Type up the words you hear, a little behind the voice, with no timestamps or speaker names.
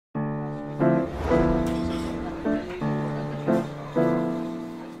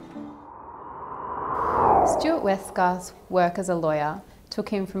Stuart Westgarth's work as a lawyer took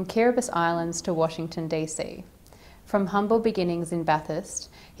him from Kiribatis Islands to Washington, DC. From humble beginnings in Bathurst,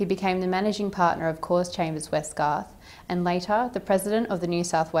 he became the managing partner of Cause Chambers Westgarth and later the president of the New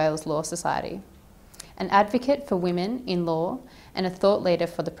South Wales Law Society. An advocate for women in law and a thought leader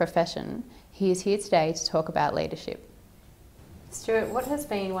for the profession, he is here today to talk about leadership. Stuart, what has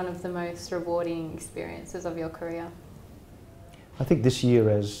been one of the most rewarding experiences of your career? I think this year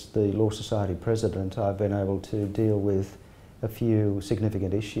as the Law Society President I've been able to deal with a few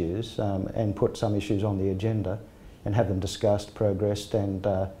significant issues and put some issues on the agenda and have them discussed, progressed, and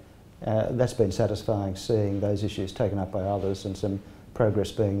that's been satisfying, seeing those issues taken up by others and some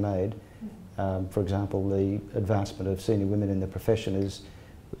progress being made. For example, the advancement of senior women in the profession is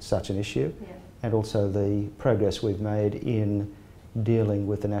such an issue, and also the progress we've made in dealing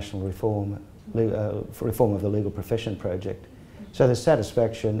with the national reform of the legal profession project. So there's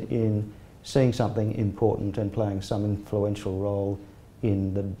satisfaction in seeing something important and playing some influential role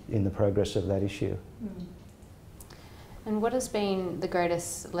in the progress of that issue. Mm. And what has been the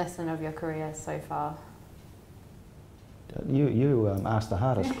greatest lesson of your career so far? You asked the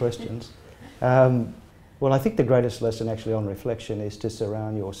hardest questions. Well, I think the greatest lesson actually on reflection is to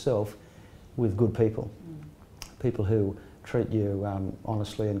surround yourself with good people. People who treat you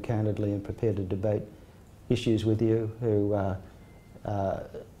honestly and candidly and prepared to debate issues with you, who are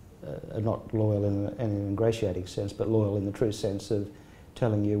not loyal in an ingratiating sense, but loyal in the true sense of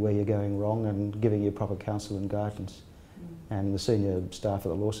telling you where you're going wrong and giving you proper counsel and guidance. And the senior staff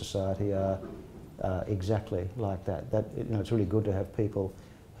of the Law Society are exactly like that. It's really good to have people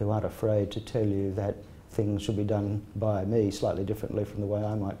who aren't afraid to tell you that things should be done by me slightly differently from the way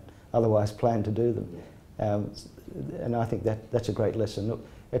I might otherwise plan to do them. And I think that's a great lesson.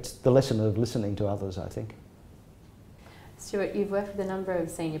 It's the lesson of listening to others, I think. Stuart, you've worked with a number of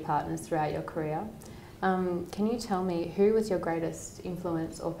senior partners throughout your career. Can you tell me who was your greatest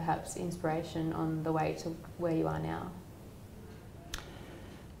influence or perhaps inspiration on the way to where you are now?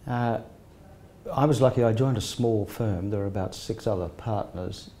 I was lucky. I joined a small firm. There were about 6 other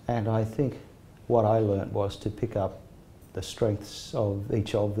partners, and I think what I learnt was to pick up the strengths of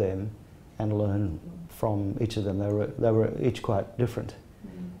each of them and learn from each of them. They were each quite different.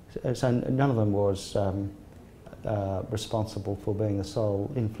 So none of them was responsible for being the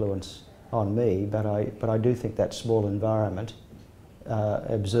sole influence on me, but I do think that small environment,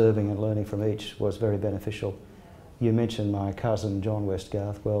 observing and learning from each, was very beneficial. You mentioned my cousin John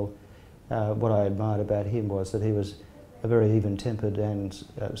Westgarth. Well, what I admired about him was that he was a very even-tempered and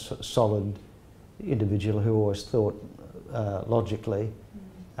solid individual who always thought logically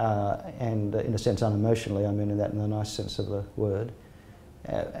and in a sense unemotionally. I mean that in the nice sense of the word.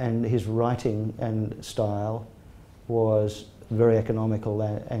 And his writing and style was very economical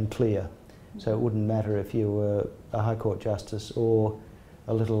and clear. So it wouldn't matter if you were a High Court Justice or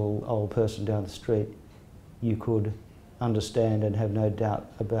a little old person down the street, you could understand and have no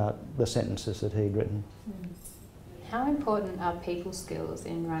doubt about the sentences that he'd written. How important are people skills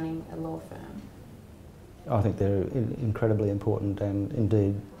in running a law firm? I think they're incredibly important and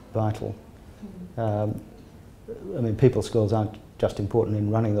indeed vital. I mean, people skills aren't just important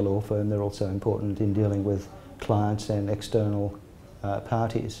in running the law firm, they're also important in dealing with clients and external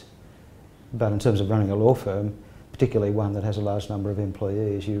parties. But in terms of running a law firm, particularly one that has a large number of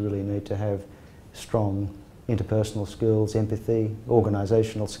employees, you really need to have strong interpersonal skills, empathy,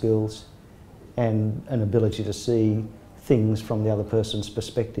 organisational skills, and an ability to see things from the other person's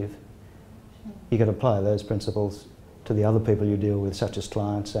perspective. You can apply those principles to the other people you deal with, such as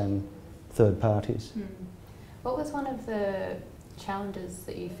clients and third parties. What was one of the challenges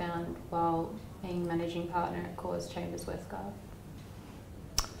that you found while being managing partner at Cause Chambers Westgarth?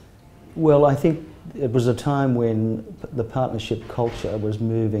 Well, I think it was a time when the partnership culture was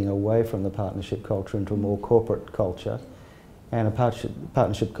moving away from the partnership culture into a more corporate culture, and a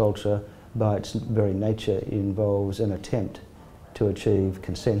partnership culture by its very nature involves an attempt to achieve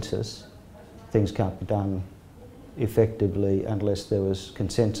consensus. Things can't be done effectively unless there was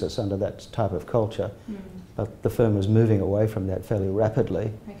consensus under that type of culture. But the firm was moving away from that fairly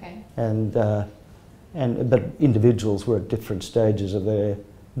rapidly. Okay. But individuals were at different stages of their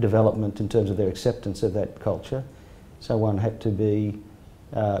development in terms of their acceptance of that culture. So one had to be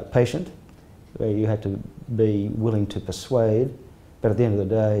patient, where you had to be willing to persuade, but at the end of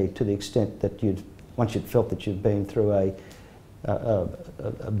the day, to the extent that once you'd felt that you'd been through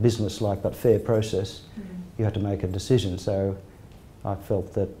a business-like but fair process, you had to make a decision. So I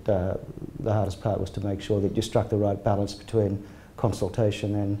felt that the hardest part was to make sure that you struck the right balance between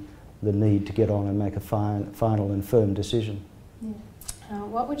consultation and the need to get on and make a final and firm decision.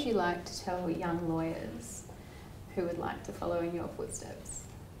 What would you like to tell young lawyers who would like to follow in your footsteps?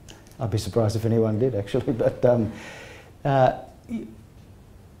 I'd be surprised if anyone did, actually. But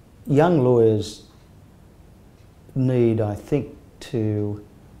young lawyers need, I think, to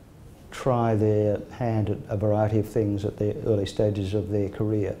try their hand at a variety of things at the early stages of their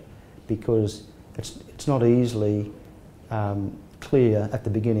career, because it's not easily clear at the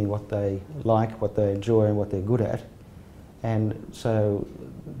beginning what they like, what they enjoy and what they're good at. And so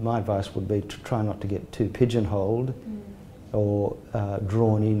my advice would be to try not to get too pigeonholed or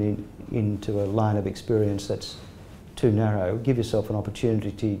drawn into a line of experience that's too narrow. Give yourself an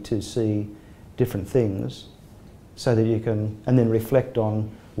opportunity to see different things so that you can, and then reflect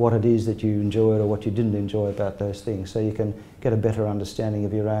on what it is that you enjoyed or what you didn't enjoy about those things, so you can get a better understanding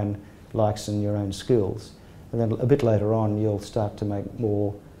of your own likes and your own skills. And then a bit later on you'll start to make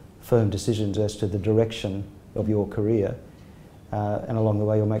more firm decisions as to the direction of your career, and along the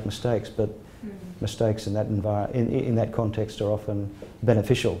way you'll make mistakes, but mistakes in that in that context are often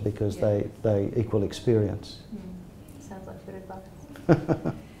beneficial because they equal experience. Sounds like good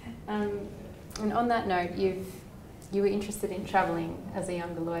advice. And on that note, you were interested in travelling as a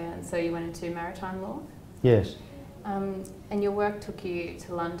younger lawyer, and so you went into maritime law? Yes. And your work took you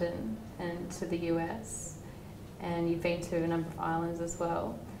to London and to the US, and you've been to a number of islands as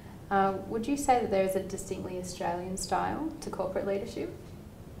well. Would you say that there is a distinctly Australian style to corporate leadership?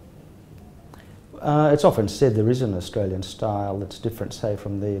 It's often said there is an Australian style that's different, say,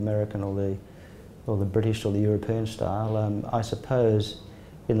 from the American or the British or the European style. I suppose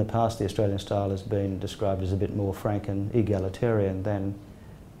in the past the Australian style has been described as a bit more frank and egalitarian than,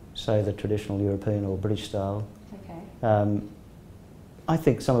 say, the traditional European or British style. Okay. I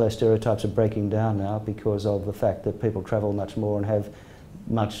think some of those stereotypes are breaking down now because of the fact that people travel much more and have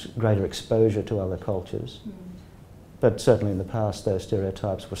much greater exposure to other cultures. But certainly in the past those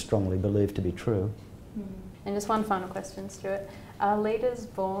stereotypes were strongly believed to be true. And just one final question, Stuart. Are leaders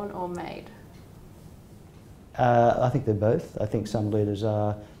born or made? I think they're both. I think some leaders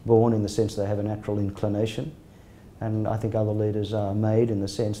are born in the sense they have a natural inclination, and I think other leaders are made in the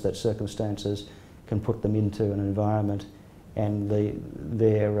sense that circumstances can put them into an environment, and the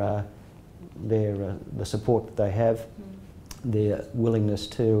support that they have, their willingness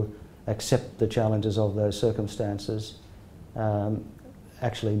to accept the challenges of those circumstances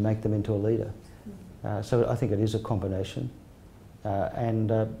actually make them into a leader. So I think it is a combination,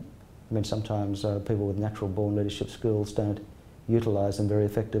 and I mean, sometimes people with natural born leadership skills don't utilise them very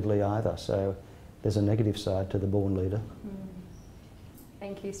effectively either, so there's a negative side to the born leader.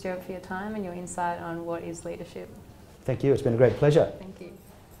 Thank you, Stuart, for your time and your insight on what is leadership. Thank you, it's been a great pleasure. Thank you.